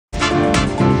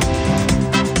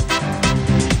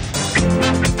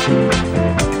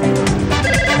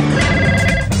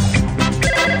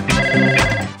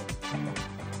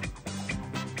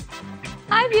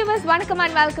Vanakkam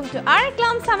and welcome to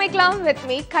Azhaikalam Samaikalam with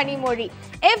me, Kanimori.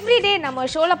 Every day நம்ம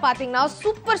ஷோல பாத்தீங்கன்னா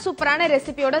சூப்பரான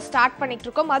ரெசிபியோட ஸ்டார்ட் பண்ணிட்டு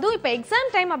இருக்கோம். அதுவும் இப்போ எக்ஸாம்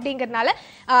டைம் அப்படிங்கறதுனால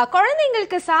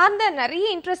குழந்தைகளுக்கு சார்ந்த நிறைய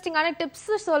இன்ட்ரெஸ்டிங்கான டிப்ஸ்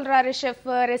சொல்றாரு ஷெஃப்,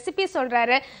 ரெசிபி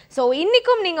சொல்றாரு. ஸோ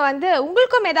இன்னைக்கும் நீங்க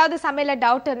உங்களுக்கும் ஏதாவது சமையல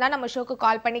டவுட் இருந்தா நம்ம ஷோக்கு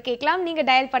கால் பண்ணி கேட்கலாம். நீங்க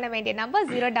டயல் பண்ண வேண்டிய நம்பர்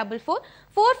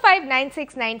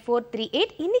 04445969438.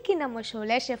 இன்னைக்கு நம்ம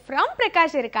ஷோல ஷெஃப்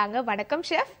பிரகாஷ் இருக்காங்க. வணக்கம்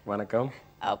ஷெஃப். வணக்கம்.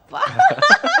 அப்பா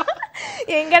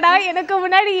எங்கடா எனக்கு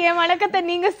முன்னாடி என் வணக்கத்தை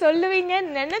நீங்க சொல்லுவீங்க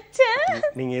நினைச்சேன்.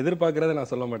 நீங்க எதிர்பார்க்கறத நான்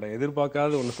சொல்ல மாட்டேன்,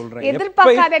 எதிர்பார்க்காத ஒன்னு சொல்றேன்.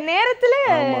 எதிர்பார்க்காத நேரத்துல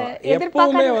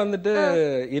எப்பவுமே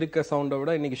இருக்க சவுண்ட விட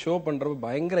இன்னைக்கு ஷோ பண்றது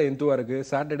பயங்கர எந்துவா இருக்கு.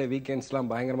 சாட்டர்டே வீக்கெண்ட்ஸ்லாம்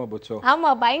பயங்கரமா போச்சு.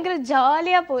 ஆமா, பயங்கர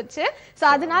ஜாலியா போச்சு. சோ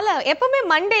அதனால எப்பவுமே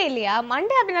மண்டே இல்லையா,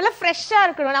 மண்டே அப்படி நல்லா ஃப்ரெஷ்ஷா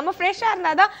இருக்கணும். நம்ம ஃப்ரெஷ்ஷா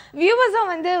இருந்தாதான்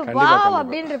வியூவர்ஸும் வாவ்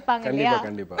அப்படின்னு இருப்பாங்க இல்லையா.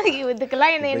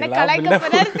 இதுக்கெல்லாம் என்ன கலாய்க்க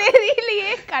போறாரு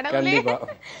தெரியலையே கடவுளே.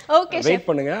 ஓகே வெயிட்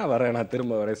பண்ணுங்க, வரேன் நான்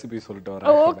திரும்ப ரெசிபி சொல்லிட்டு வரேன்.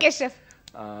 Okay chef.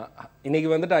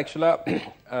 இன்னைக்கு ஆக்சுவலா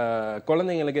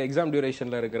குழந்தைங்களுக்கு எக்ஸாம்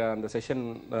டியூரேஷன்ல இருக்கிற அந்த செஷன்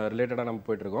ரிலேட்டடா நம்ம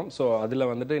போயிட்டு இருக்கோம். ஸோ அதுல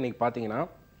இன்னைக்கு பாத்தீங்கன்னா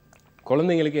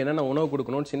குழந்தைங்களுக்கு என்னென்ன உணவு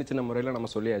கொடுக்கணும்னு சின்ன முறையில்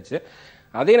நம்ம சொல்லியாச்சு.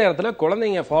 அதே நேரத்தில்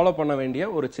குழந்தைங்க ஃபாலோ பண்ண வேண்டிய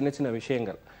ஒரு சின்ன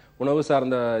விஷயங்கள், உணவு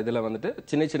சார்ந்த இதில்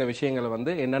சின்ன விஷயங்களை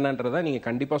என்னென்னன்றதை நீங்கள்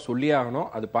கண்டிப்பாக சொல்லியே ஆகணும்.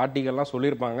 அது பாட்டிகள்லாம்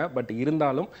சொல்லியிருப்பாங்க. பட்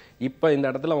இருந்தாலும் இப்போ இந்த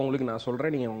இடத்துல உங்களுக்கு நான்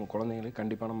சொல்கிறேன், நீங்கள் உங்கள் குழந்தைங்களுக்கு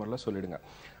கண்டிப்பான முறையில் சொல்லிடுங்க.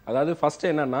 அதாவது ஃபர்ஸ்ட்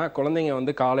என்னன்னா,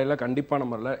 குழந்தைங்க காலையில் கண்டிப்பான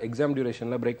முறையில் எக்ஸாம்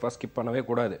டியூரேஷனில் பிரேக்ஃபாஸ்ட் ஸ்கிப் பண்ணவே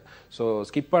கூடாது. ஸோ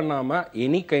ஸ்கிப் பண்ணாமல்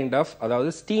எனி கைண்ட் ஆஃப், அதாவது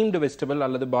ஸ்டீம்டு வெஜிடபிள்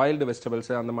அல்லது பாயில்டு வெஜிடபிள்ஸ்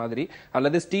அந்த மாதிரி,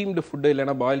 அல்லது ஸ்டீம்டு ஃபுட்டு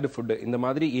இல்லைனா பாயில்டு ஃபுட்டு, இந்த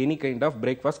மாதிரி any kind of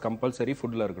breakfast compulsory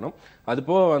ஃபுட்டில் இருக்கணும். அது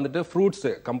போக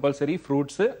fruits compulsory,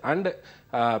 fruits and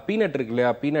peanut இருக்கு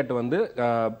இல்லையா. பீனட்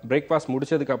பிரேக்ஃபாஸ்ட்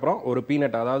முடிச்சதுக்கு அப்புறம் ஒரு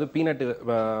பீனட், அதாவது பீனட்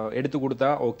எடுத்து கொடுத்தா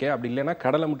ஓகே. அப்படி இல்லைன்னா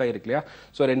கடலை மிட்டாய் இருக்கு இல்லையா,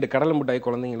 ஸோ 2 கடலை மிட்டாய்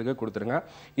குழந்தைங்களுக்கு கொடுத்துருங்க.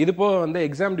 இது போக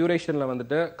எக்ஸாம் டியூரேஷனில்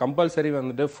கம்பல்சரி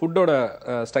ஃபுட்டோட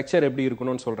ஸ்ட்ரக்சர் எப்படி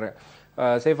இருக்கணும்னு சொல்கிறேன்.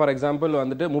 சே ஃபார் எக்ஸாம்பிள்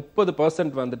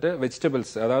 30%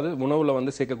 வெஜிடபிள்ஸ், அதாவது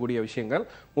உணவில் சேர்க்கக்கூடிய விஷயங்கள்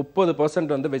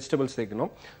 30% வெஜிடபிள்ஸ்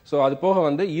சேர்க்கணும். ஸோ அது போக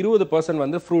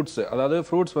 20% ஃப்ரூட்ஸ், அதாவது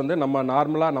ஃப்ரூட்ஸ் நம்ம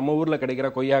நார்மலாக நம்ம ஊரில் கிடைக்கிற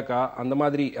கொய்யாக்காய் அந்த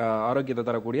மாதிரி ஆரோக்கியத்தை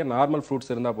தரக்கூடிய நார்மல்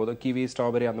ஃப்ரூட்ஸ் இருந்தால் போதும். கிவி,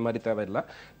 ஸ்ட்ராபெரி அந்த மாதிரி தேவையில்லை.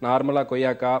 நார்மலாக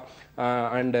கொய்யாக்காய்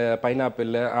அண்டு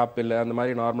பைனாப்பிள், ஆப்பிள் அந்த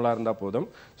மாதிரி நார்மலாக இருந்தால் போதும்.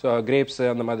 ஸோ கிரேப்ஸ்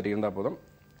அந்த மாதிரி இருந்தால் போதும்.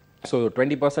 So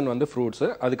 20% fruits.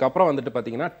 அதுக்கப்புறம்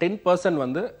பார்த்தீங்கன்னா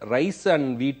 10% ரைஸ் அண்ட்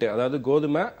வீட்டு, அதாவது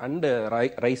கோதுமை அண்டு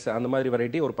ரைஸ் அந்த மாதிரி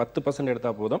வெரைட்டி ஒரு 10%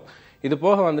 எடுத்தால் போதும். இது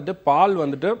போக பால்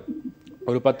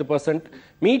ஒரு 10%,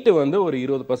 மீட்டு ஒரு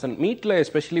 20%. மீட்டில்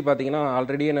எஸ்பெஷலி பார்த்தீங்கன்னா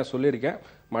ஆல்ரெடி நான் சொல்லியிருக்கேன்,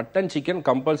 மட்டன், சிக்கன்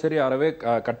கம்பல்சரி அறவே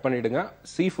கட் பண்ணிவிடுங்க.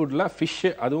 சீ ஃபுட்டில்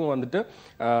ஃபிஷ்ஷு, அதுவும்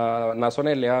நான்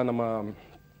சொன்னேன் இல்லையா, நம்ம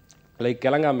லைக்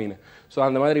கிழங்கா மீன், ஸோ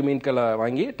அந்த மாதிரி மீன்களை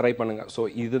வாங்கி ட்ரை பண்ணுங்கள். ஸோ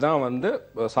இதுதான்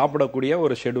சாப்பிடக்கூடிய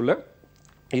ஒரு ஷெடியூலு.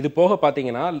 இது போக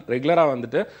பார்த்தீங்கன்னா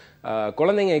ரெகுலராக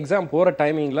குழந்தைங்க எக்ஸாம் போகிற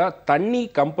டைமிங்கில் தண்ணி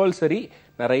கம்பல்சரி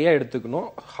நிறைய எடுத்துக்கணும்.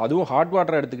 அதுவும் ஹாட்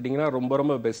வாட்டர் எடுத்துக்கிட்டிங்கன்னா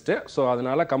ரொம்ப பெஸ்ட்டு. ஸோ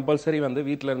அதனால் கம்பல்சரி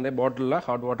வீட்டில் இருந்தே பாட்டிலில்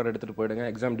ஹாட் வாட்டர் எடுத்துகிட்டு போயிடுங்க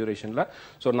எக்ஸாம் டியூரேஷனில்.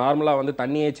 ஸோ நார்மலாக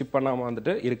தண்ணியே சிப்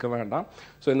பண்ணாமல் இருக்க வேண்டாம்.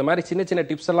 ஸோ இந்த மாதிரி சின்ன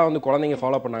டிப்ஸ் எல்லாம் குழந்தைங்க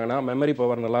ஃபாலோ பண்ணாங்கன்னா மெமரி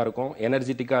பவர் நல்லாயிருக்கும்,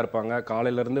 எனர்ஜெட்டிக்காக இருப்பாங்க.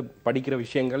 காலையிலேருந்து படிக்கிற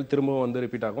விஷயங்கள் திரும்பவும்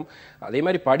ரிப்பீட் ஆகும். அதே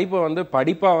மாதிரி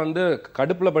படிப்பாக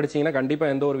கடுப்பில் படிச்சிங்கன்னா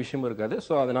கண்டிப்பாக எந்த ஒரு விஷயமும் இருக்காது.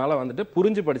 ஸோ அதனால்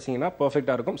புரிஞ்சு படிச்சிங்கன்னா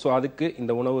பர்ஃபெக்டாக இருக்கும். ஸோ அதுக்கு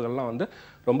இந்த உணவுகள்லாம்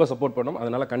ரொம்ப சப்போர்ட் பண்ணும்.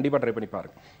 அதனால கண்டிப்பாக ட்ரை பண்ணி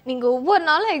பாருங்க. நீங்க ஒவ்வொரு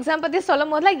நாளும் எக்ஸாம் பத்தி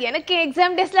சொல்லும் போதுல எனக்கு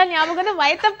எக்ஸாம் டேஸ்ல ஞாபகம்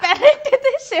வயத்த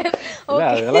பெரட்டுது ஷெஃப். ஓகே,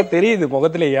 அதெல்லாம் தெரியுது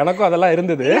முகத்துல, எனக்கும் அதெல்லாம்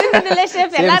இருந்தது. இல்ல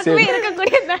ஷெஃப், எல்லாருக்குமே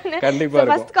இருக்கக்கூடியதானே. கண்டிப்பா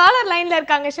இருக்கும். ஃபர்ஸ்ட் காலர் லைன்ல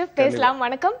இருக்காங்க ஷெஃப், பேசலாம்.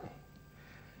 வணக்கம்.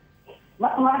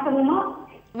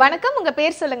 வணக்கம், உங்க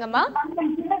பேர் சொல்லுங்கம்மா.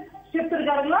 ஷெஃப்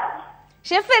இருக்காங்களா?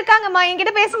 ஷெஃப் இருக்காங்கம்மா.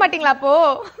 என்கிட்ட பேச மாட்டீங்களா அப்போ?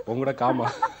 உங்களோட காமா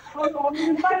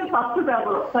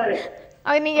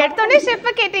நீங்க எடுத்தோடனே ஷெஃப்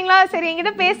கேட்டீங்களா? சரி,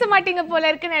 என்கிட்ட பேச மாட்டீங்க போல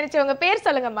இருக்குன்னு நினைச்சேன். உங்க பேர்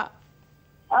சொல்லுங்கம்மா.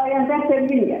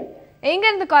 எங்க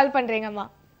இருந்து கால் பண்றீங்கம்மா?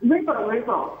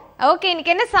 ஓகே,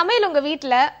 இன்னைக்கு என்ன சமையல் உங்க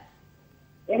வீட்ல?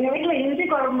 எங்க வீட்ல இஞ்சி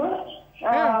குழம்பு,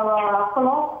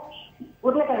 அப்பளம்,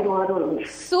 உருளைக்கிழங்கு வறுவல்.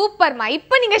 சூப்பர்மா.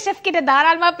 இப்போ நீங்க ஷெஃப் கிட்ட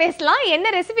தாராளமா பேசலாம். என்ன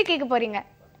ரெசிபி கேட்க போறீங்க?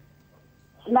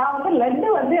 நான் லட்டு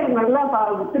எனக்கு நல்லா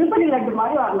திருப்பதி லட்டு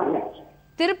மாதிரி வரலாங்க.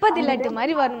 திருப்பதி லட்டு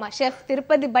மாதிரி வரணுமா ஷெஃப்?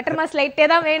 திருப்பதி பட்டர் மாஸ் லைட்டே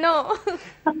தான் வேணும்.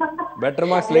 பட்டர்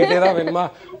மாஸ் லைட்டே தான் வேணுமா?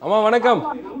 அம்மா வணக்கம்.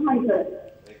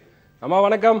 அம்மா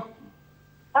வணக்கம்.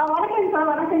 வணக்கம் சார்.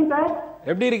 வணக்கம் சார்.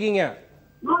 எப்படி இருக்கீங்க?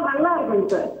 நல்லா இருக்கேன்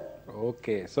சார்.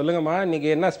 ஓகே, சொல்லுங்கம்மா. இன்னைக்கு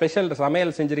என்ன ஸ்பெஷல்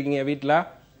சமையல் செஞ்சிருக்கீங்க வீட்ல?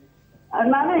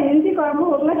 அதனால இஞ்சி குழம்பு,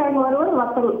 உருளைக்கிழங்கு வறுவல்,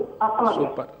 வத்தல், அப்பளம்.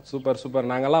 சூப்பர்.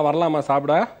 நாங்கெல்லாம் வரலாமா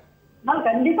சாப்பிட?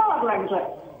 கண்டிப்பா வரலாங்க சார்.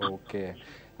 ஓகே.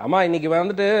 ஆமா இன்னைக்கு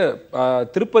வந்துட்டு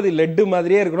திருப்பதி லட்டு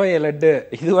மாதிரியே இருக்கணும் என் லட்டு.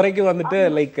 இது வரைக்கும் வந்துட்டு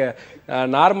லைக்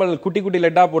நார்மல் குட்டி குட்டி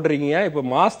லட்டா போட்டிருக்கீங்க. இப்போ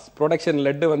மாஸ் ப்ரொடக்ஷன்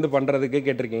லட்டு வந்து பண்றதுக்கு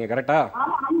கேட்டிருக்கீங்க, கரெக்டா?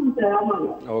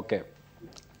 ஓகே,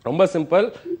 ரொம்ப சிம்பிள்.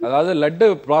 அதாவது லட்டு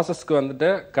ப்ராசஸ்க்கு வந்துட்டு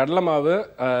கடலை மாவு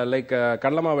லைக்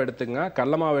கடலை மாவு எடுத்துங்க.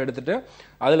 கடலை மாவு எடுத்துட்டு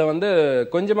அதில் வந்து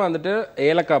கொஞ்சமாக வந்துட்டு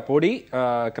ஏலக்காய் பொடி,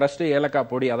 க்ரஷ்டு ஏலக்காய்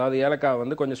பொடி, அதாவது ஏலக்காய்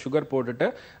வந்து கொஞ்சம் சுகர் போட்டுட்டு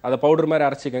அதை பவுடர் மாதிரி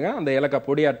அரைச்சிக்கோங்க. அந்த ஏலக்காய்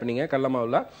பொடி ஆட் பண்ணிங்க கடலை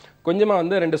மாவில். கொஞ்சமாக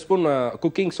வந்து 2 ஸ்பூன்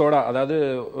குக்கிங் சோடா, அதாவது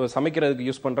சமைக்கிறதுக்கு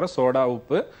யூஸ் பண்ணுற சோடா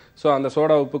உப்பு. ஸோ அந்த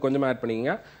சோடா உப்பு கொஞ்சமாக ஆட்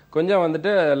பண்ணிக்கங்க. கொஞ்சம்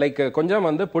வந்துட்டு லைக் கொஞ்சம்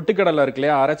வந்து பொட்டுக்கடலை இருக்கு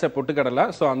இல்லையா, அரைச்ச பொட்டுக்கடலை,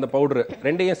 ஸோ அந்த பவுட்ரு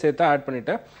ரெண்டையும் சேர்த்து ஆட்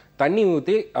பண்ணிவிட்டு தண்ணி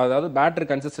ஊற்றி, அதாவது பேட்டர்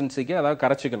கன்சிஸ்டன்சிக்கு, அதாவது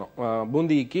கரைச்சிக்கணும்.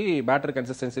 பூந்திக்கு பேட்டர்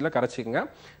கன்சிஸ்டன்சியில் கரைச்சிக்கங்க.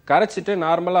 கரைச்சிட்டு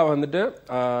நார்மலாக வந்துட்டு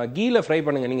கீல ஃப்ரை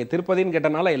பண்ணுங்க. நீங்கள் திருப்பதின்னு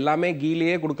கேட்டனால எல்லாமே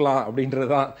கீலையே கொடுக்கலாம் அப்படின்றது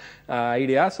தான்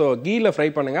ஐடியா. ஸோ கீல ஃப்ரை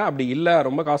பண்ணுங்க. அப்படி இல்லை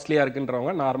ரொம்ப காஸ்ட்லியாக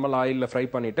இருக்குன்றவங்க நார்மல் ஆயிலில் ஃப்ரை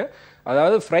பண்ணிவிட்டு,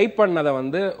 அதாவது ஃப்ரை பண்ணதை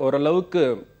வந்து ஓரளவுக்கு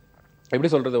எப்படி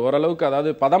சொல்கிறது, ஓரளவுக்கு அதாவது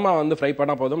பதமாக வந்து ஃப்ரை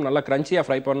பண்ணால் போதும். நல்லா க்ரன்ச்சியாக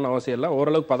ஃப்ரை பண்ணணும் அவசியம் இல்லை,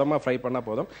 ஓரளவுக்கு பதமாக ஃப்ரை பண்ணால்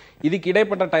போதும். இதுக்கு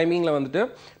இடைப்பட்ட டைமிங்கில் வந்துட்டு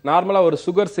நார்மலாக ஒரு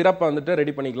சுகர் சிரப்பை வந்துட்டு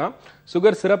ரெடி பண்ணிக்கலாம்.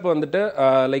 சுகர் சிரப் வந்துட்டு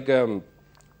லைக்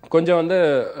கொஞ்சம் வந்து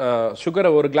சுகரை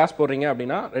 1 கிளாஸ் போடுறீங்க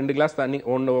அப்படின்னா 2 கிளாஸ் தண்ணி,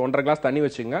 1.5 கிளாஸ் தண்ணி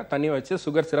வச்சுங்க. தண்ணி வச்சு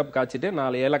சுகர் சிரப் காய்ச்சிட்டு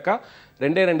 4 ஏலக்காய்,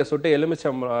 2 சொட்டு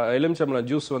எலுமிச்சம்பழம்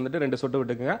ஜூஸ் வந்துட்டு 2 சொட்டு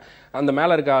விட்டுக்குங்க. அந்த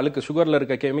மேலே இருக்க அழுக்கு, சுகரில்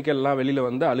இருக்க கெமிக்கல்லாம் வெளியில்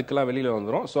வந்து அழுக்கெல்லாம் வெளியில்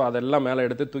வந்துடும். ஸோ அதெல்லாம் மேலே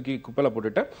எடுத்து தூக்கி குப்பையில்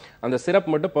போட்டுட்டு அந்த சிரப்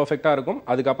மட்டும் பர்ஃபெக்டாக இருக்கும்.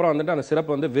 அதுக்கப்புறம் வந்துட்டு அந்த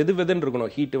சிரப் வந்து வெதுன்னு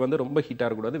இருக்கணும். ஹீட்டு வந்து ரொம்ப ஹீட்டாக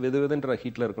இருக்கக்கூடாது, வெதுன்ற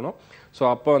ஹீட்டில் இருக்கணும். ஸோ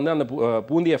அப்போ வந்து அந்த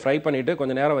பூந்தியை ஃப்ரை பண்ணிவிட்டு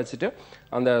கொஞ்சம் நேரம் வச்சுட்டு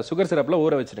அந்த சுகர் சிரப்பில்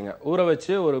ஊற வச்சுடுங்க. ஊற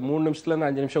வச்சு ஒரு 3 நிமிஷத்துலேருந்து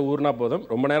 5 நிமிஷம் ஊறினா போதும்.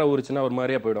 ரொம்ப நேரம் ஊறிச்சுன்னா ஒரு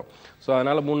மாதிரியா போயிடும். ஸோ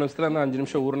அதனால் 3 நிமிஷத்துலேருந்து 5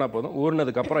 நிமிஷம் ஊறினா போதும்.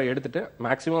 ஊறினதுக்கப்புறம் எடுத்துட்டு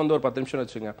மேக்ஸிமம் வந்து ஒரு 10 நிமிஷம்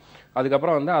வச்சுங்க.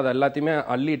 அதுக்கப்புறம் வந்து அதை எல்லாத்தையுமே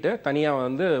அள்ளிட்டு தனியாக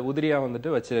வந்து உதிரியாக வந்துட்டு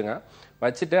வச்சுருங்க.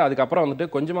 வச்சுட்டு அதுக்கப்புறம் வந்துட்டு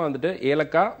கொஞ்சமாக வந்துட்டு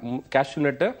ஏலக்காய், கேஷ்யூ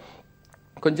நட்டு,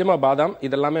 கொஞ்சமாக பாதாம்,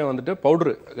 இதெல்லாமே வந்துட்டு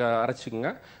பவுட்ரு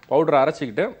அரைச்சிக்கோங்க. பவுட்ரு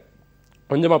அரைச்சிக்கிட்டு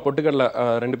கொஞ்சமாக பொட்டுக்கடலை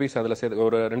 2 பீஸ் அதில் சேர்த்து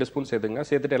ஒரு 2 ஸ்பூன் சேர்த்துங்க.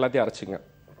 சேர்த்துட்டு எல்லாத்தையும் அரைச்சிங்க.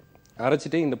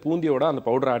 அரைச்சிட்டு இந்த பூந்தியோட அந்த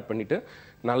பவுடரை ஆட் பண்ணிவிட்டு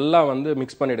நல்லா வந்து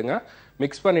மிக்ஸ் பண்ணிவிடுங்க.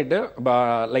 மிக்ஸ் பண்ணிவிட்டு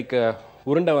லைக்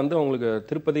உருண்டை வந்து உங்களுக்கு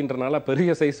திருப்பதின்றனால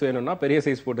பெரிய சைஸ் வேணும்னா பெரிய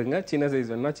சைஸ் போட்டுங்க, சின்ன சைஸ்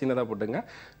வேணும்னா சின்னதாக போட்டுங்க.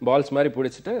 பால்ஸ் மாதிரி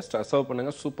பிடிச்சிட்டு சர்வ்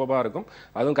பண்ணுங்கள். சூப்பராக இருக்கும்.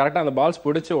 அதுவும் கரெக்டாக அந்த பால்ஸ்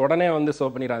பிடிச்சி உடனே வந்து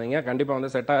சர்வ் பண்ணிடாதீங்க. கண்டிப்பாக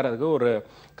வந்து செட் ஆகிறதுக்கு ஒரு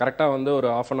கரெக்டாக வந்து ஒரு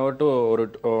 1/2 hour to ஒரு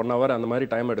 1 hour அந்த மாதிரி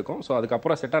டைம் எடுக்கும். ஸோ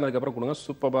அதுக்கப்புறம் செட் ஆனதுக்கப்புறம் கொடுங்க.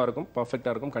 சூப்பராக இருக்கும்,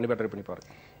 பர்ஃபெக்டாக இருக்கும். கண்டிப்பாக ட்ரை பண்ணி பாருங்க.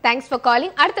 Thanks for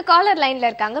calling. அடுத்த காலர் லைனில்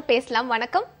இருக்காங்க, பேசலாம்.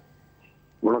 வணக்கம்.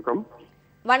 வணக்கம்.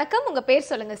 வணக்கம், உங்க பேர்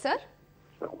சொல்லுங்க சார்.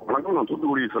 வணக்கம், நான்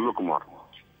தூத்துக்குடி செல்வகுமார்.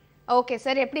 ஓகே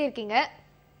சார், எப்படி இருக்கீங்க?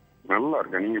 நல்லா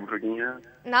இருக்கேன், நீங்க எப்படி இருக்கீங்க?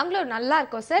 நாங்களும் நல்லா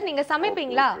இருக்கோம் சார். நீங்க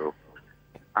சமைப்பீங்களா?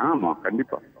 ஆமா,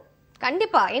 கண்டிப்பா.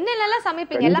 கண்டிப்பா. என்னென்னலாம்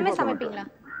சமைப்பீங்க? எல்லாமே சமைப்பீங்களா?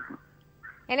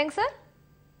 என்னங்க சார்?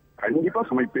 கண்டிப்பா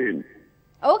சமைப்பேன்.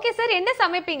 ஓகே சார், என்ன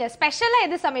சமைப்பீங்க? ஸ்பெஷலா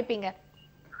எது சமைப்பீங்க?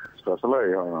 ஸ்பெஷலா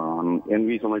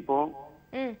என்வி சமைப்போம்,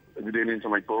 வெஜிடேரியன்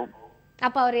சமைப்போம்.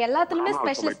 அப்ப அவர் எல்லாத்துலயுமே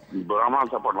ஸ்பெஷலிஸ்ட். பிராமண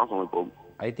சாப்பாடுலாம் சமைப்போம்.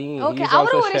 ஐ திங்க் ஓகே,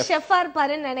 அவரு ஒரு ஷெஃபா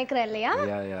இருப்பாருன்னு நினைக்கிறேன் இல்லையா?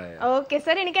 ஓகே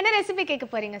சார், இன்னைக்கு என்ன ரெசிபி கேட்க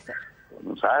போறீங்க சார்?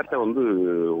 சார்ட்ட வந்து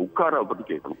உக்காரா பத்தி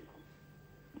கேட்கணும்.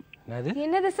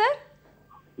 என்னது சார்?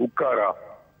 உக்காரா.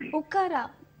 உக்காரா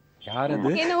யார்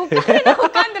அது? என்ன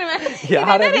உட்கார்ந்துருவேன்.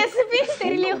 என்ன ரெசிபி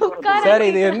தெரியல. உக்காரா சார்,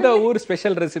 இது எந்த ஊர்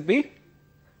ஸ்பெஷல் ரெசிபி?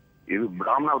 இது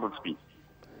பிராமண ரெசிபி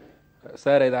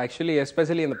சார். இது ஆக்சுவலி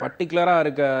எஸ்பெஷலி இந்த பர்டிகுலராக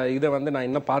இருக்க இதை வந்து நான்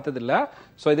இன்னும் பார்த்ததில்ல.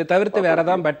 ஸோ இதை தவிர்த்து வேறு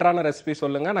ஏதாவது பெட்டரான ரெசிபி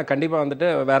சொல்லுங்கள். நான் கண்டிப்பாக வந்துட்டு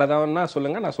வேறு ஏதாவதுனா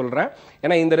சொல்லுங்கள், நான் சொல்கிறேன்.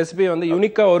 ஏன்னா இந்த ரெசிபி வந்து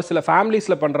யூனிக்காக ஒரு சில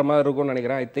ஃபேமிலிஸில் பண்ணுற மாதிரி இருக்கும்னு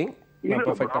நினைக்கிறேன். ஐ திங்க்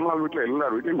வீட்டில்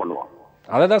எல்லார் வீட்லையும் பண்ணுவான்.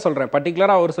 அதை தான் சொல்கிறேன்,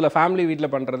 பர்டிகுலராக ஒரு சில ஃபேமிலி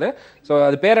வீட்டில் பண்ணுறது. ஸோ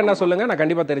அது பேர் என்ன சொல்லுங்கள், நான்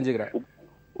கண்டிப்பாக தெரிஞ்சுக்கிறேன்.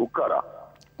 உக்காரா.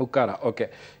 உக்காரா, ஓகே.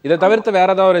 இதை தவிர்த்து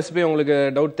வேறு ஏதாவது ரெசிபி உங்களுக்கு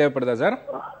டவுட் தேவைப்படுதா சார்?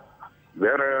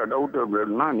 வேற டவுட்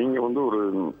வேணும்னா நீங்க வந்து ஒரு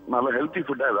நல்ல ஹெல்த்தி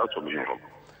ஃபுட்டா ஏதாவது சொல்லுங்க.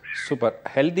 சூப்பர்,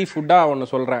 ஹெல்தி ஃபுட்டா ஒன்று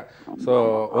சொல்கிறேன். ஸோ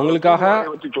உங்களுக்காக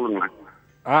வச்சு சொல்லுங்க.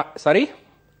 சரி,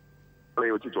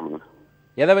 வச்சு சொல்லுங்க.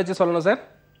 எதை வச்சு சொல்லணும் சார்?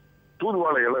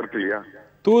 தூதுவாழை இலை இருக்கு இல்லையா?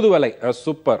 தூதுவளை,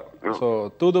 சூப்பர். ஸோ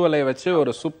தூதுவளையை வச்சு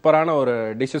ஒரு சூப்பரான ஒரு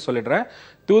டிஷ்ஷு சொல்லிடுறேன்.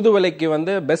 தூதுவளைக்கு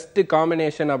வந்து பெஸ்ட்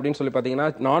காம்பினேஷன் அப்படின்னு சொல்லி பார்த்தீங்கன்னா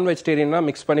நான் வெஜிடேரியனா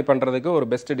மிக்ஸ் பண்ணி பண்ணுறதுக்கு ஒரு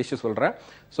பெஸ்ட் டிஷ்ஷு சொல்கிறேன்.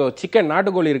 ஸோ சிக்கன்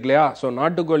நாட்டுக்கோழி இருக்கு இல்லையா? ஸோ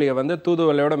நாட்டுக்கோழியை வந்து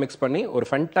தூதுவளையோட மிக்ஸ் பண்ணி ஒரு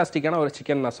ஃபென்டாஸ்டிக்கான ஒரு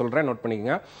சிக்கன் நான் சொல்கிறேன், நோட்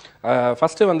பண்ணிக்கோங்க.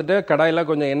 ஃபஸ்ட்டு வந்துட்டு கடாயில்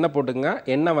கொஞ்சம் எண்ணெய் போட்டுக்கங்க.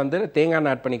 எண்ணெய் வந்து தேங்காய்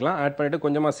எண்ணெய் ஆட் பண்ணிக்கலாம். ஆட் பண்ணிவிட்டு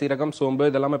கொஞ்சமாக சீரகம், சோம்பு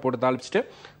இதெல்லாமே போட்டு தாளிச்சிட்டு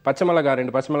பச்சை மிளகாய்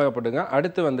 2 பச்சை மிளகாய் போட்டுங்க.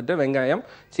 அடுத்து வந்துட்டு வெங்காயம்,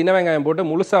 சின்ன வெங்காயம் போட்டு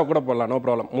முழுசாக கூட போடலாம், நோ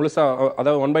ப்ராப்ளம். முழுசாக அதாவது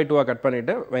அதாவது 1/2 கட்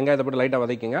பண்ணிவிட்டு வெங்காயத்தை போட்டு லைட்டாக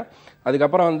வதக்கிங்க.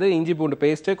 அதுக்கப்புறம் வந்து இஞ்சி பூண்டு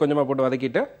பேஸ்ட்டு கொஞ்சமாக போட்டு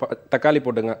வதக்கிட்டு தக்காளி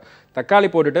போட்டுங்க. தக்காளி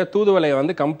போட்டுட்டு தூதுவளையை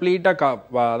வந்து கம்ப்ளீட்டாக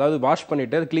அதாவது வாஷ்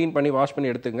பண்ணிவிட்டு க்ளீன் பண்ணி வாஷ்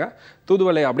பண்ணி எடுத்துங்க.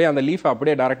 தூதுவளையை அப்படியே அந்த லீஃபை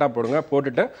அப்படியே டேரெக்டாக போடுங்க.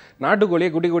 போட்டுட்டு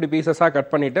நாட்டுக்கோழியை குட்டி குட்டி பீசஸாக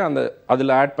கட் பண்ணிவிட்டு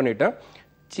அதில் ஆட் பண்ணிவிட்டு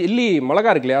சில்லி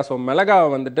மிளகா இருக்கு இல்லையா, ஸோ மிளகாவை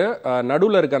வந்துட்டு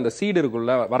நடுவில் இருக்க அந்த சீடு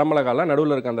இருக்குல்ல, வரமிளகால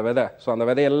நடுவில் இருக்க அந்த விதை, ஸோ அந்த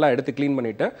விதையெல்லாம் எடுத்து க்ளீன்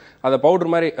பண்ணிவிட்டு அதை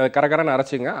பவுடர் மாதிரி கரகரன்னு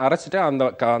அரைச்சிங்க. அரைச்சிட்டு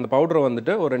அந்த பவுடரை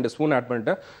வந்துட்டு ஒரு 2 ஸ்பூன் ஆட்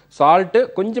பண்ணிவிட்டு சால்ட்டு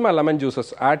கொஞ்சமாக லெமன்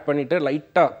ஜூஸஸ் ஆட் பண்ணிவிட்டு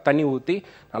லைட்டாக தண்ணி ஊற்றி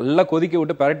நல்லா கொதிக்க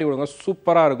விட்டு பரட்டி விடுங்க.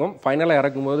 சூப்பராக இருக்கும். ஃபைனலாக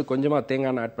இறக்கும்போது கொஞ்சமாக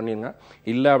தேங்காய் ஆட் பண்ணிடுங்க.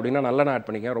 இல்லை அப்படின்னா நல்லெண்ணெய் ஆட்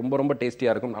பண்ணிக்க. ரொம்ப ரொம்ப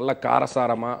டேஸ்டியாக இருக்கும். நல்லா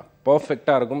காரசாரமாக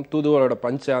பர்ஃபெக்டாக இருக்கும். தூதுவளோட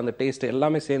பஞ்சு அந்த டேஸ்ட்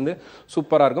எல்லாமே சேர்ந்து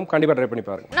சூப்பராக இருக்கும். கண்டிப்பாக ட்ரை பண்ணி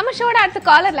பாருங்க. நம்ம ஷோட அடுத்த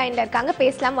காலர் லைன்ல இருக்காங்க,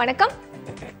 பேசலாம். வணக்கம்.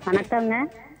 வணக்கங்க.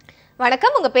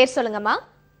 வணக்கம், உங்க பேர் சொல்லுங்கம்மா.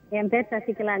 என் பேர்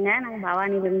சசிகலாங்க. நாங்க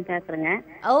பவானிலிருந்து பேசுறேங்க.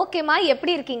 ஓகேம்மா,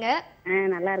 எப்படி இருக்கீங்க?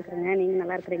 நல்லா இருக்கிறேங்க. நீங்க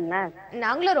நல்லா இருக்கிறீங்களா?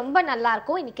 நாங்களும் ரொம்ப நல்லா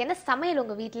இருக்கோம். இன்னைக்கு என்ன சமையல்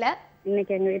உங்க வீட்ல?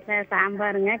 இன்னைக்கு எங்க வீட்டுல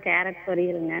சாம்பாருங்க, கேரட்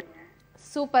பொரியலுங்க.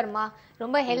 சூப்பர்மா,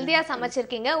 ரொம்ப ஹெல்தியா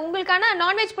சமைச்சிருக்கீங்க. உங்களுக்கான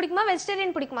நான்வெஜ் பிடிக்குமா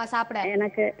வெஜிடேரியன் பிடிக்குமா சாப்பிட?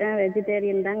 எனக்கு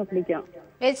வெஜிடேரியன் தாங்க பிடிக்கும்.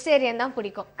 வெஜிடேரியன் தான்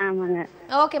பிடிக்கும். ஆமாங்க.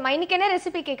 ஓகேம்மா, இன்னைக்கு என்ன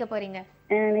ரெசிபி கேட்க போறீங்க?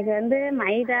 இன்னைக்கு வந்து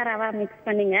மைதா ரவா மிக்ஸ்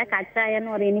பண்ணிங்க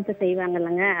கச்சாயன்னு ஒரு இனிப்பு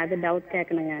செய்வாங்கல்லங்க, அது டவுட்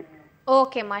கேட்கணுங்க.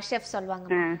 ஓகேம்மா, ஷெஃப் சொல்வாங்க.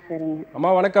 சரிங்க.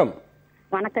 அம்மா வணக்கம்.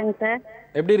 வணக்கங்க சார்.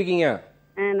 எப்படி இருக்கீங்க?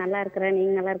 நல்லா இருக்கிறேன்.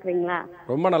 நீங்க நல்லா இருக்கிறீங்களா?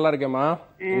 ரொம்ப நல்லா இருக்கேம்மா.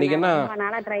 இன்னைக்கு என்ன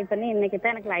நாளா ட்ரை பண்ணி இன்னைக்கு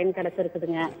தான் எனக்கு லைன்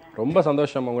கிடைச்சிருக்குதுங்க. ரொம்ப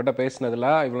சந்தோஷம் உங்ககிட்ட பேசினதுல.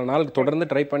 இவ்வளவு நாள் தொடர்ந்து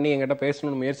ட்ரை பண்ணி எங்கிட்ட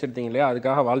பேசணும்னு முயற்சி எடுத்தீங்க இல்லையா,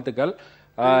 அதுக்காக வாழ்த்துக்கள்.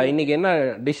 இன்னைக்கு என்ன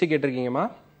டிஷ் கேட்டிருக்கீங்கம்மா?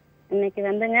 இன்னைக்கு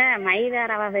வந்துங்க மைதா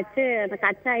ரவா வச்சு அந்த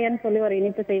கச்சாயன்னு சொல்லி ஒரு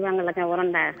இனிப்பு செய்வாங்கல்லங்க,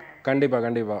 உருண்டை. கண்டிப்பா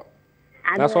கண்டிப்பா.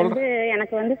 அது வந்து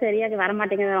எனக்கு வந்து சரியாக வர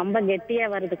மாட்டேங்குது. ரொம்ப கெட்டியா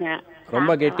வருதுங்க.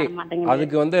 ரொம்ப கெட்டி.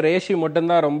 அதுக்கு வந்து ரேஷியோ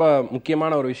மட்டும்தான் ரொம்ப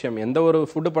முக்கியமான ஒரு விஷயம். எந்த ஒரு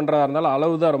ஃபுட்டு பண்றதா இருந்தாலும்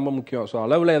அளவு தான் ரொம்ப முக்கியம். ஸோ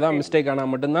அளவுல ஏதாவது மிஸ்டேக் ஆனா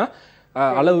மட்டும்தான்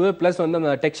அளவு பிளஸ் வந்து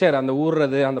அந்த டெக்ஸ்சர் அந்த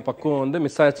ஊறுறது அந்த பக்குவம் வந்து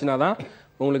மிஸ் ஆச்சுன்னா தான்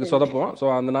உங்களுக்கு சொதப்போம். ஸோ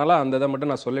அதனால அந்த இதை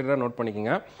மட்டும் நான் சொல்லிடுறேன், நோட்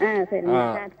பண்ணிக்கோங்க.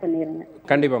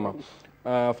 கண்டிப்பாம்மா.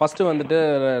 ஃபஸ்ட்டு வந்துட்டு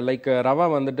லைக் ரவா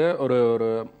வந்துட்டு ஒரு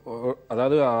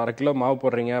அதாவது 1/2 கிலோ மாவு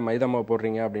போடுறீங்க, மைதா மாவு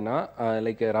போடுறீங்க அப்படின்னா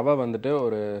லைக் ரவா வந்துட்டு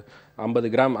ஒரு 50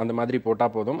 கிராம் அந்த மாதிரி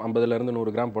போட்டால் போதும். 50லேருந்து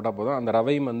 100 கிராம் போட்டால் போதும். அந்த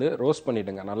ரவையும் வந்து ரோஸ்ட்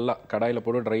பண்ணிவிடுங்க. நல்லா கடாயில்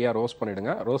போட்டு ட்ரையாக ரோஸ்ட்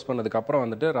பண்ணிவிடுங்க. ரோஸ்ட் பண்ணதுக்கப்புறம்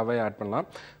வந்துட்டு ரவையை ஆட் பண்ணலாம்.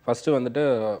 ஃபஸ்ட்டு வந்துட்டு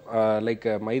லைக்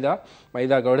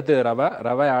மைதாவுக்கு அடுத்து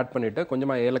ரவை ஆட் பண்ணிவிட்டு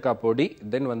கொஞ்சமாக ஏலக்காய் பொடி,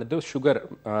 தென் வந்துட்டு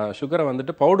சுகரை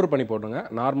வந்துட்டு பவுடர் பண்ணி போட்டுங்க.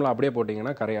 நார்மலாக அப்படியே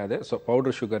போட்டிங்கன்னா கரையாது. So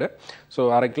powder sugar. So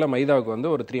 1/2 kilo மைதாவுக்கு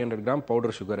வந்து ஒரு 300 gram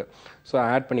powder sugar. So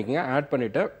add பண்ணிக்கோங்க. ஆட்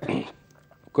பண்ணிவிட்டு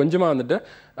கொஞ்சமாக வந்துட்டு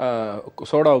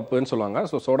சோடா உப்புன்னு சொல்லுவாங்க.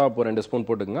 ஸோ சோடா உப்பு 2 ஸ்பூன்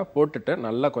போட்டுக்கோங்க. போட்டுட்டு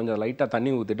நல்லா கொஞ்சம் லைட்டாக தண்ணி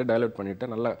ஊற்றிட்டு டைலூட் பண்ணிவிட்டு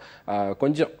நல்லா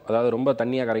கொஞ்சம் அதாவது ரொம்ப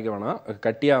தண்ணியாக கரைக்க வேணாம்,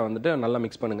 கட்டியாக வந்துட்டு நல்லா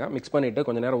மிக்ஸ் பண்ணுங்கள். மிக்ஸ் பண்ணிவிட்டு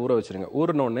கொஞ்சம் நேரம் ஊற வச்சுருங்க.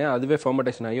 ஊறினோடனே அதுவே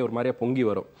ஃபெர்மெண்டேஷன் ஆகி ஒரு மாதிரியாக பொங்கி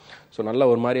வரும். ஸோ நல்லா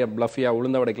ஒரு மாதிரியா ப்ளஃபியாக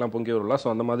உளுந்த வடைக்கெலாம் பொங்கி வரும்ல, ஸோ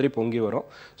அந்த மாதிரி பொங்கி வரும்.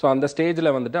 ஸோ அந்த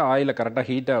ஸ்டேஜில் வந்துட்டு ஆயிலை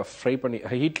கரெக்டாக ஃப்ரை பண்ணி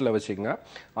ஹீட்டில் வச்சுக்கோங்க.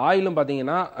 ஆயிலும்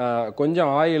பார்த்தீங்கன்னா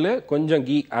கொஞ்சம் ஆயில் கொஞ்சம்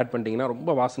கீ ஆட் பண்ணிட்டீங்கன்னா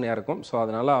ரொம்ப வாசனையாக இருக்கும். ஸோ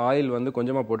அதனால் ஆயில் வந்து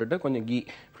கொஞ்சமாக போட்டுட்டு கொஞ்சம் கீ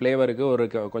ஃப்ளேவருக்கு ஒரு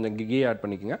கொஞ்சம் கீ ஆட்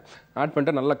பண்ணிக்கோங்க. ஆட்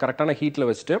பண்ணிட்டு நல்லா கரெக்டான ஹீட்டில்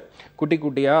வச்சுட்டு குட்டி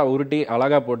குட்டியாக உருட்டி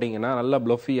அழகாக போட்டிங்கன்னா நல்லா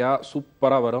ப்ளஃபியாக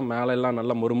சூப்பராக வரும். மேலெல்லாம்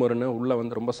நல்லா முறுமுறுன்னு, உள்ளே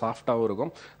வந்து ரொம்ப சாஃப்டாகவும்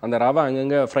இருக்கும். அந்த ரவை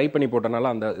அங்கங்கே ஃப்ரை பண்ணி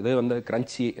போட்டனால அந்த இது வந்து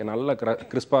கிரன்ச்சி நல்ல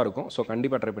கிறிஸ்பாக இருக்கும். ஸோ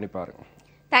கண்டிப்பாக ட்ரை பண்ணி பாருங்க.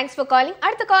 Thanks for calling.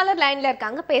 அடுத்த காலர் லைன்ல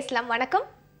இருக்காங்க, பேசலாம். வணக்கம்.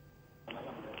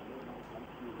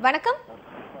 வணக்கம்.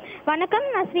 வணக்கம்,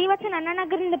 நான் ஸ்ரீவத்சன் அண்ணா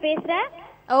நகர்ல இருந்து பேசுறேன்.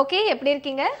 ஓகே, எப்படி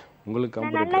இருக்கீங்க?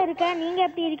 நான் நல்லா இருக்கேன். நீங்க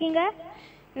எப்படி இருக்கீங்க?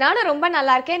 நானும் ரொம்ப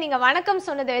நல்லா இருக்கேன். நீங்க வணக்கம்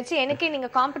சொன்னதை வச்சு எனக்கு நீங்க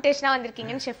காம்படிஷனா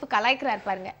வந்திருக்கீங்கன்னு ஷெஃப் கலாய்க்கிறார்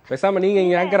பாருங்க. பேசாம நீங்க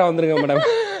எங்க ஆங்கரா வந்துருங்க மேடம்.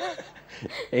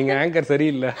 எங்க ஆங்கர்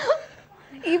சரியில்லை.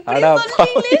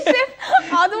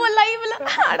 அதுவும் லைவ்ல.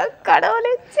 அட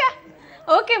கடவுளே.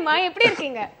 ஓகேம்மா, எப்படி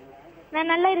இருக்கீங்க?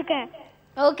 நான் நல்லா இருக்கேன்.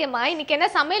 ஓகேம்மா, இன்னைக்கு என்ன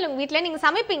சமையல் உங்க வீட்ல? நீங்க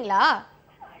சமைப்பீங்களா?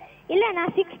 இல்ல,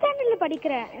 நான் 6th ஸ்டாண்டர்ட்ல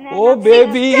படிக்கிறேன். ஓ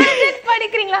பேபி,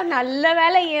 படிக்கிறீங்களா? நல்ல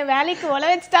வேளை என் வேலைக்கு உல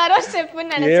வச்சிட்டாரோ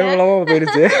ஷெஃப்னு நினைச்சேன். ஏவலமா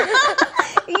போயிடுச்சு.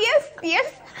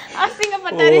 எஸ்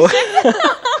அசிங்கப்பட்டாரு.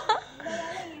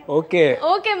 ஓகே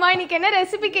ஓகேம்மா, இன்னைக்கு என்ன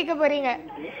ரெசிபி கேட்க போறீங்க?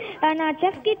 நான்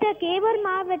செஃப் கிட்ட கேவர்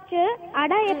மாவு வச்சு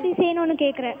அடை எப்படி செய்யணும்னு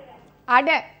கேக்குறேன்.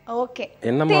 அடை? ஓகே.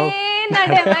 என்ன மாவு?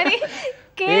 அடை மாதிரி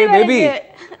பேபி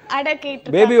அடை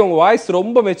கேட்டு. பேபி, உங்க வாய்ஸ்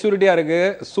ரொம்ப மெச்சூரிட்டியா இருக்கு,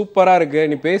 சூப்பரா இருக்கு.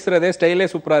 நீ பேசுறதே ஸ்டைலே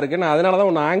சூப்பரா இருக்கு. நான் அதனால தான்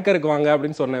உன்னை ஆங்கருக்கு வாங்க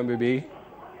அப்படின்னு சொன்னேன் பேபி.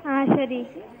 சரி.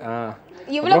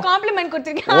 இவ்வளவு காம்ப்ளிமென்ட்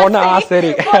கொடுத்திருக்கீங்க. ஓனா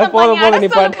சரி, போதும் நீ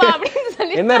பாட்டு.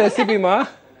 என்ன ரெசிபிமா?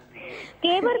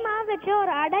 கேவர் மாவு வச்சு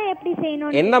ஒரு அடை எப்படி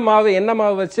செய்யணும்? என்ன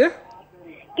மாவு வச்சு?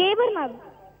 கேவர் மாவு.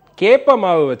 கேப்ப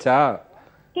மாவு வச்சா?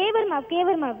 கேவர்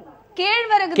மாவு.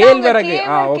 கேழ்வரகு கேழ்வரகு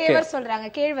ஓகே கேவர் சொல்றாங்க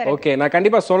கேழ்வரகு. ஓகே நான்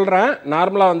கண்டிப்பா சொல்றேன்.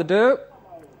 நார்மலா வந்துட்டு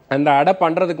அந்த அடை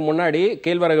பண்றதுக்கு முன்னாடி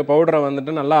கேழ்வரகு பவுடரை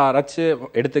வந்துட்டு நல்லா அரைச்சு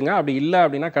எடுத்துங்க. அப்படி இல்லை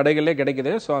அப்படின்னா கடைகளிலே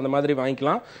கிடைக்குது. ஸோ அந்த மாதிரி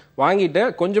வாங்கிக்கலாம். வாங்கிட்டு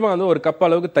கொஞ்சமா வந்து ஒரு கப்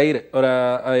அளவுக்கு தயிர், ஒரு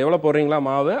எவ்வளவு போடுறீங்களா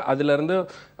மாவு, அதுல இருந்து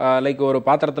லைக் ஒரு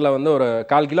பாத்திரத்துல வந்து ஒரு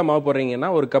 1/4 கிலோ மாவு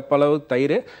போடுறீங்கன்னா ஒரு கப் அளவு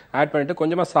தயிர் ஆட் பண்ணிட்டு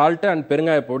கொஞ்சமா சால்ட் அண்ட்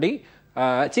பெருங்காய பொடி,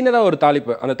 சின்னதாக ஒரு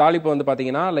தாளிப்பு. அந்த தாளிப்பு வந்து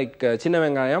பார்த்தீங்கன்னா லைக் சின்ன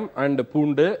வெங்காயம் அண்ட்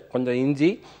பூண்டு, கொஞ்சம்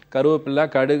இஞ்சி, கருவேப்பிலை,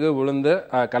 கடுகு, உளுந்து,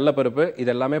 கடலப்பருப்பு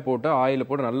இதெல்லாமே போட்டு ஆயில்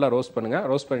போட்டு நல்லா ரோஸ்ட் பண்ணுங்கள்.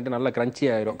 ரோஸ்ட் பண்ணிவிட்டு நல்லா க்ரன்ச்சி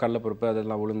ஆயிரும் கடலப்பருப்பு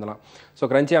அதெல்லாம் உளுந்தலாம். ஸோ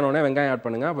க்ரன்ச்சி ஆனோடனே வெங்காயம் ஆட்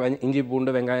பண்ணுங்கள். இஞ்சி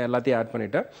பூண்டு வெங்காயம் எல்லாத்தையும் ஆட்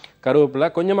பண்ணிவிட்டு கருவேப்பிலை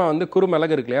கொஞ்சமாக வந்து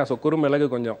குறுமிளகு இருக்கு இல்லையா, ஸோ குறுமிளகு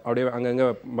கொஞ்சம் அப்படியே அங்கங்கே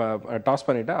டாஸ்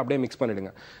பண்ணிவிட்டு அப்படியே மிக்ஸ்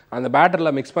பண்ணிவிடுங்க. அந்த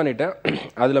பேட்டரில் மிக்ஸ் பண்ணிவிட்டு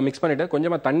அதில் மிக்ஸ் பண்ணிவிட்டு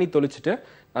கொஞ்சமாக தண்ணி தொளிச்சுட்டு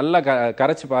நல்லா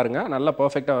கரைச்சி பாருங்கள். நல்லா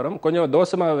பர்ஃபெக்டாக வரும். கொஞ்சம்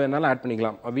தோசை மாவு வேணாலும் ஆட்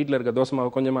பண்ணிக்கலாம். வீட்டில் இருக்க தோசை மாவு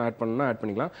கொஞ்சமாக ஆட் பண்ணணும்னா ஆட்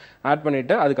பண்ணிக்கலாம். ஆட்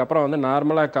பண்ணிவிட்டு அதுக்கப்புறம் வந்து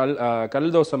நார்மலாக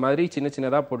கல் தோசை மாதிரி சின்ன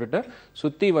சின்னதாக போட்டுட்டு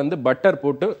சுற்றி வந்து பட்டர்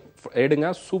போட்டு எடுங்க.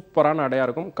 சூப்பரான அடையாக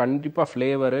இருக்கும். கண்டிப்பாக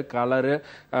ஃப்ளேவரு, கலரு,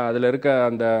 அதில் இருக்க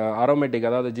அந்த அரோமேட்டிக்,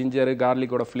 அதாவது ஜிஞ்சரு,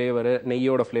 கார்லிக்கோட ஃப்ளேவரு,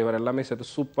 நெய்யோட ஃப்ளேவர் எல்லாமே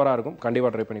சேர்த்து சூப்பராக இருக்கும்.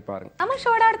 கண்டிப்பாக ட்ரை பண்ணி பாருங்க. நம்ம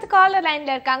ஷோட அடுத்த காலர்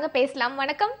லைன்ல இருக்காங்க, பேசலாம்.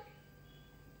 வணக்கம்.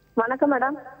 வணக்கம்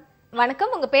மேடம்.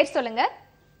 வணக்கம், உங்க பேர் சொல்லுங்க.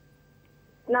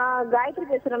 நான் காயத்ரி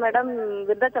பேசுறேன் மேடம்,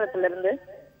 விருத்தாச்சலத்துல இருந்து.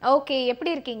 ஓகே, எப்படி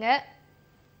இருக்கீங்க?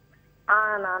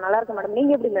 நான் நல்லா இருக்கேன் மேடம்.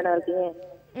 நீங்க எப்படி மேடம் இருக்கீங்க?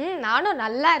 நானும்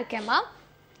நல்லா இருக்கேன்மா.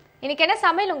 இன்னைக்கு என்ன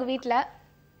சமையல் உங்க வீட்ல?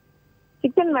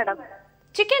 Chicken madam.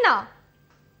 சிக்கனா?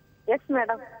 Yes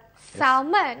madam.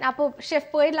 செம. நான் அப்போ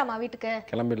ஷெஃப் போயிடலாமா வீட்டுக்கு?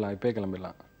 கிளம்பிடலாம், இப்போயே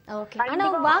கிளம்பிடலாம். ஓகே. ஆனா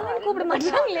வாங்கன்னு கூப்பிட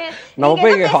மாட்டாங்களே. நம்ம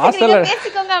போய் வாசல்ல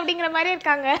பேசிக்கோங்க அப்படிங்கிற மாதிரி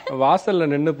இருக்காங்க. வாசல்ல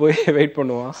நின்னு போய் வெயிட்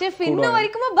பண்ணுவோம். ஷெஃப் இன்ன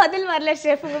வரைக்கும் பதில் வரல.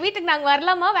 ஷெஃப் உங்க வீட்டுக்கு நாங்க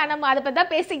வரலாமா வேணாமா அத பத்தி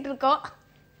தான் பேசிட்டு இருக்கோம்.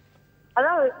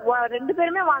 அதான் 2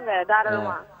 பேருமே வாங்க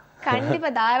தாராளமா. கண்டிப்பா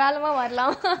தாராளமா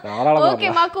வரலாம்.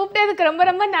 ஓகேமா, கூப்பிட்டதுக்கு ரொம்ப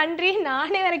ரொம்ப நன்றி.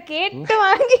 நானே வேற கேட்டு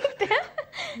வாங்கிட்டேன்.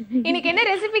 இன்னைக்கு என்ன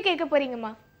ரெசிபி கேட்க போறீங்கம்மா?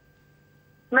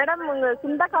 மேடம், உங்க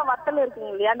சுண்டக்காய் வத்தல்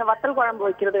இருக்குங்க இல்லையா, அந்த வத்தல் குழம்பு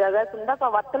வைக்கிறதுக்காக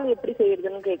சுண்டக்காய் வத்தல் எப்படி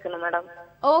செய்யறதுன்னு கேட்கணும் மேடம்.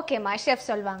 ஓகேம்மா, ஷெஃப்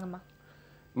சொல்வாங்கம்மா.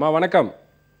 அம்மா வணக்கம்.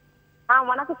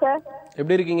 வணக்கம் சார்.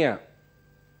 எப்படி இருக்கீங்க?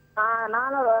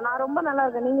 நான் ரொம்ப நல்லா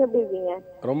இருக்கேன். நீங்க எப்படி இருக்கீங்க?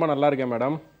 ரொம்ப நல்லா இருக்கேன்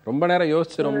மேடம். ரொம்ப நேரம்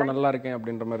யோசிச்சு ரொம்ப நல்லா இருக்கேன்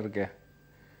அப்படின்ற மாதிரி இருக்கே.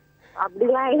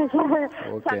 அப்படிலாம் இல்ல சார்.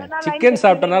 ஓகே, சிக்கன்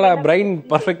சாப்பிட்டனால பிரைன்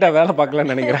பர்ஃபெக்ட்டா வேலை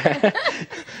பார்க்கலன்னு நினைக்கிறேன்.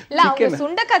 இல்ல, அவங்க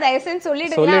சுண்டக்காய் எசன்ஸ்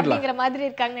சொல்லிடுங்க அப்படிங்கற மாதிரி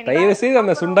இருக்காங்க நினைக்கிறேன். தயவு செய்து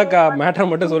அந்த சுண்டக்காய் மேட்டர்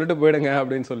மட்டும் சொல்லிட்டு போயிடுங்க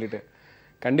அப்படின்னு சொல்லிட்டு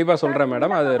கண்டிப்பா சொல்றேன்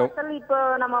மேடம். அது இப்போ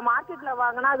நம்ம மார்க்கெட்ல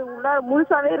வாங்கினா அது உள்ள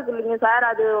முழுசாவே இருக்கு இல்லைங்க சார்.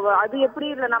 அது எப்படி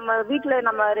இல்ல நம்ம வீட்ல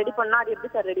நம்ம ரெடி பண்ணா அது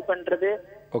எப்படி சார் ரெடி பண்றது?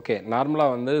 ஓகே, நார்மலா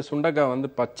வந்து சுண்டக்காய் வந்து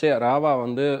பச்சை ராவா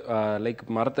வந்து லைக்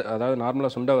மரத்து, அதாவது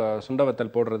நார்மலா சுண்ட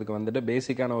வத்தல் போடுறதுக்கு வந்துட்டு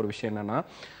பேசிக்கான ஒரு விஷயம் என்னன்னா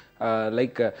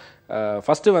லைக்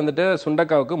ஃபஸ்ட்டு வந்துட்டு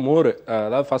சுண்டக்காவுக்கு மோர்,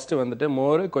 அதாவது ஃபஸ்ட்டு வந்துட்டு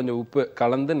மோர் கொஞ்சம் உப்பு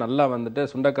கலந்து நல்லா வந்துட்டு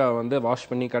சுண்டக்காய் வந்து வாஷ்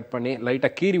பண்ணி கட் பண்ணி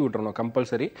லைட்டாக கீறி விட்டுறணும்.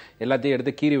 கம்பல்சரி எல்லாத்தையும்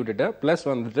எடுத்து கீறி விட்டுட்டு ப்ளஸ்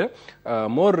வந்துட்டு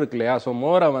மோர் இருக்கு இல்லையா, ஸோ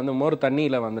மோர்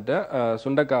தண்ணியில் வந்துட்டு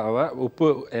சுண்டக்காவை உப்பு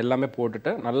எல்லாமே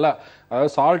போட்டுட்டு நல்லா,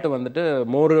 அதாவது சால்ட்டு வந்துட்டு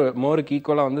மோருக்கு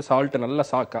ஈக்குவலாக வந்து சால்ட்டு நல்லா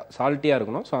சால்ட்டியாக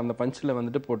இருக்கணும். ஸோ அந்த பஞ்சில்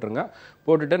வந்துட்டு போட்டுருங்க.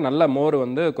 போட்டுட்டு நல்லா மோர்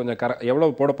வந்து கொஞ்சம்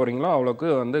எவ்வளோ போட போகிறீங்களோ அவ்வளோக்கு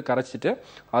வந்து கரைச்சிட்டு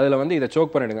அதில் வந்து இதை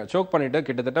சோக் பண்ணிவிடுங்க. சோக் பண்ணிவிட்டு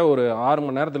கிட்டத்தட்ட ஒரு 6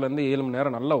 மணி நேரத்துலேருந்து 7 மணி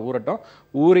நேரம் நல்லா ஊறட்டும்.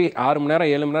 ஊறி 6 மணி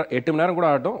நேரம் 7 மணி நேரம் 8 மணி நேரம் கூட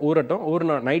ஆகட்டும்,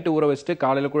 ஊறட்டும். நைட்டு ஊற வச்சுட்டு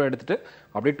காலையில் கூட எடுத்துட்டு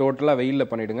அப்படியே டோட்டலாக வெயிலில்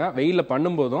பண்ணிவிடுங்க. வெயிலில்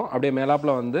பண்ணும்போதும் அப்படியே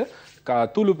மேலாப்பில் வந்து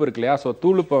தூளுப்பு இருக்கு இல்லையா, ஸோ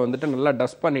தூளுப்பை வந்துட்டு நல்லா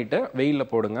டஸ்ட் பண்ணிவிட்டு வெயிலில்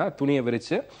போடுங்க துணியை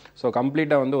விரித்து. ஸோ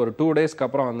கம்ப்ளீட்டாக வந்து ஒரு 2 டேஸ்க்கு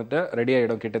அப்புறம் வந்துட்டு ரெடி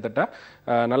ஆகிடும். கிட்டத்தட்ட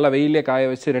நல்லா வெயிலே காய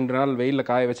வச்சு 2 நாள் வெயிலில்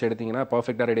காய வச்சு எடுத்திங்கன்னா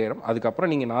பர்ஃபெக்டாக ரெடி ஆகிடும்.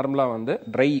 அதுக்கப்புறம் நீங்கள் நார்மலாக வந்து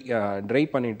ட்ரை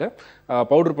பண்ணிவிட்டு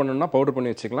பவுடர் பண்ணணும்னா பவுடர்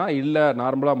பண்ணி வச்சுக்கலாம். இல்லை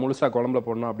நார்மலாக முழுசாக குழம்புல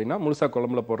போடணும் அப்படின்னா முழுசாக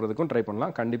குழம்புல போடுறதுக்கும் ட்ரை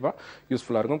பண்ணலாம். கண்டிப்பாக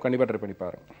யூஸ்ஃபுல்லாக இருக்கும். கண்டிப்பாக ட்ரை பண்ணி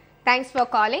பாருங்க. Thanks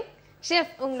for calling. ஷெஃப்,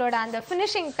 உங்களோட அந்த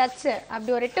ஃபினிஷிங் டச்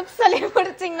அப்படி ஒரு டிப்ஸ் சொல்லி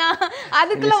முடிச்சீங்கன்னா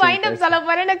அதுக்குள்ள வைண்ட் அப் சொல்ல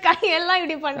போறேன்னு கையெல்லாம்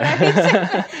இப்படி பண்றாங்க.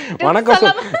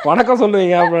 வணக்கம்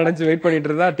சொல்லுவீங்க அப்படின்னு நினைச்சு வெயிட் பண்ணிட்டு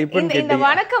இருந்தா டிப் இந்த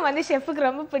வணக்கம் வந்து ஷெஃப்க்கு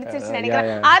ரொம்ப பிடிச்சிருச்சு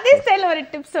நினைக்கிறேன். அதே ஸ்டைல்ல ஒரு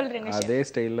டிப் சொல்றீங்க. அதே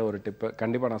ஸ்டைல்ல ஒரு டிப்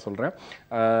கண்டிப்பா நான் சொல்றேன்.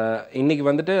 இன்னைக்கு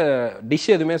வந்துட்டு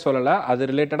டிஷ் எதுவுமே சொல்லல,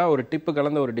 அது ரிலேட்டடா ஒரு டிப்பு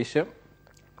கலந்த ஒரு டிஷ்.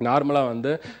 நார்மலாக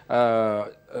வந்து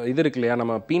இது இருக்கு இல்லையா,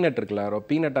 நம்ம பீனட் இருக்குல்ல,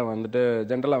 பீனட்டை வந்துட்டு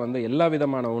ஜென்ரலாக வந்து எல்லா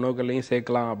விதமான உணவுகளையும்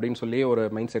சேர்க்கலாம் அப்படின்னு சொல்லி ஒரு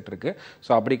மைண்ட் செட் இருக்குது. ஸோ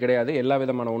அப்படி கிடையாது, எல்லா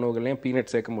விதமான உணவுகளையும்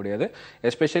பீனட் சேர்க்க முடியாது.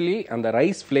 எஸ்பெஷலி அந்த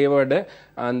ரைஸ் ஃப்ளேவர்டு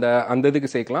அந்த இதுக்கு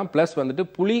சேர்க்கலாம். ப்ளஸ் வந்துட்டு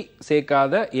புளி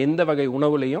சேர்க்காத எந்த வகை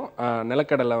உணவுலையும்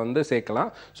நிலக்கடலை வந்து சேர்க்கலாம்.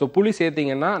 ஸோ புளி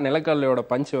சேர்த்திங்கன்னா நிலக்கடலையோட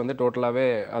பஞ்சு வந்து டோட்டலாகவே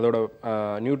அதோட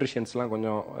நியூட்ரிஷன்ஸ்லாம்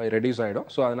கொஞ்சம் ரெடியூஸ் ஆகிடும்.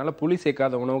 ஸோ அதனால் புளி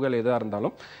சேர்க்காத உணவுகள் எதாக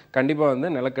இருந்தாலும் கண்டிப்பாக வந்து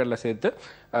நிலக்கடலை சேர்த்து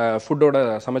ஃபுட்டோட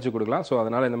சமைச்சு கொடுக்கலாம். ஸோ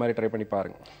அதனால் அதனால இந்த மாதிரி ட்ரை பண்ணி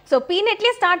பாருங்க. சோ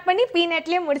பீனட்லயே ஸ்டார்ட் பண்ணி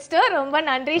பீனட்லயே முடிச்சிட்டு ரொம்ப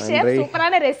நன்றி ஷெஃப்.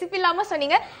 சூப்பரான ரெசிபி இல்லாம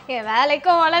சொன்னீங்க. என்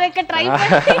வேலைக்கு வளவைக்க ட்ரை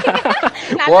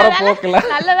பண்ணி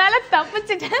நல்ல வேலை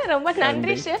தப்பிச்சிட்டேன். ரொம்ப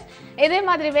நன்றி ஷெஃப். இதே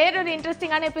மாதிரி வேறொரு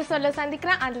இன்ட்ரெஸ்டிங்கான எபிசோட்ல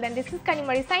சந்திக்கிறேன். until then this is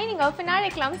Kanimozhi signing off.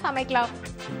 நாளைக்கலாம்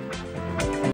சமைக்கலாம்.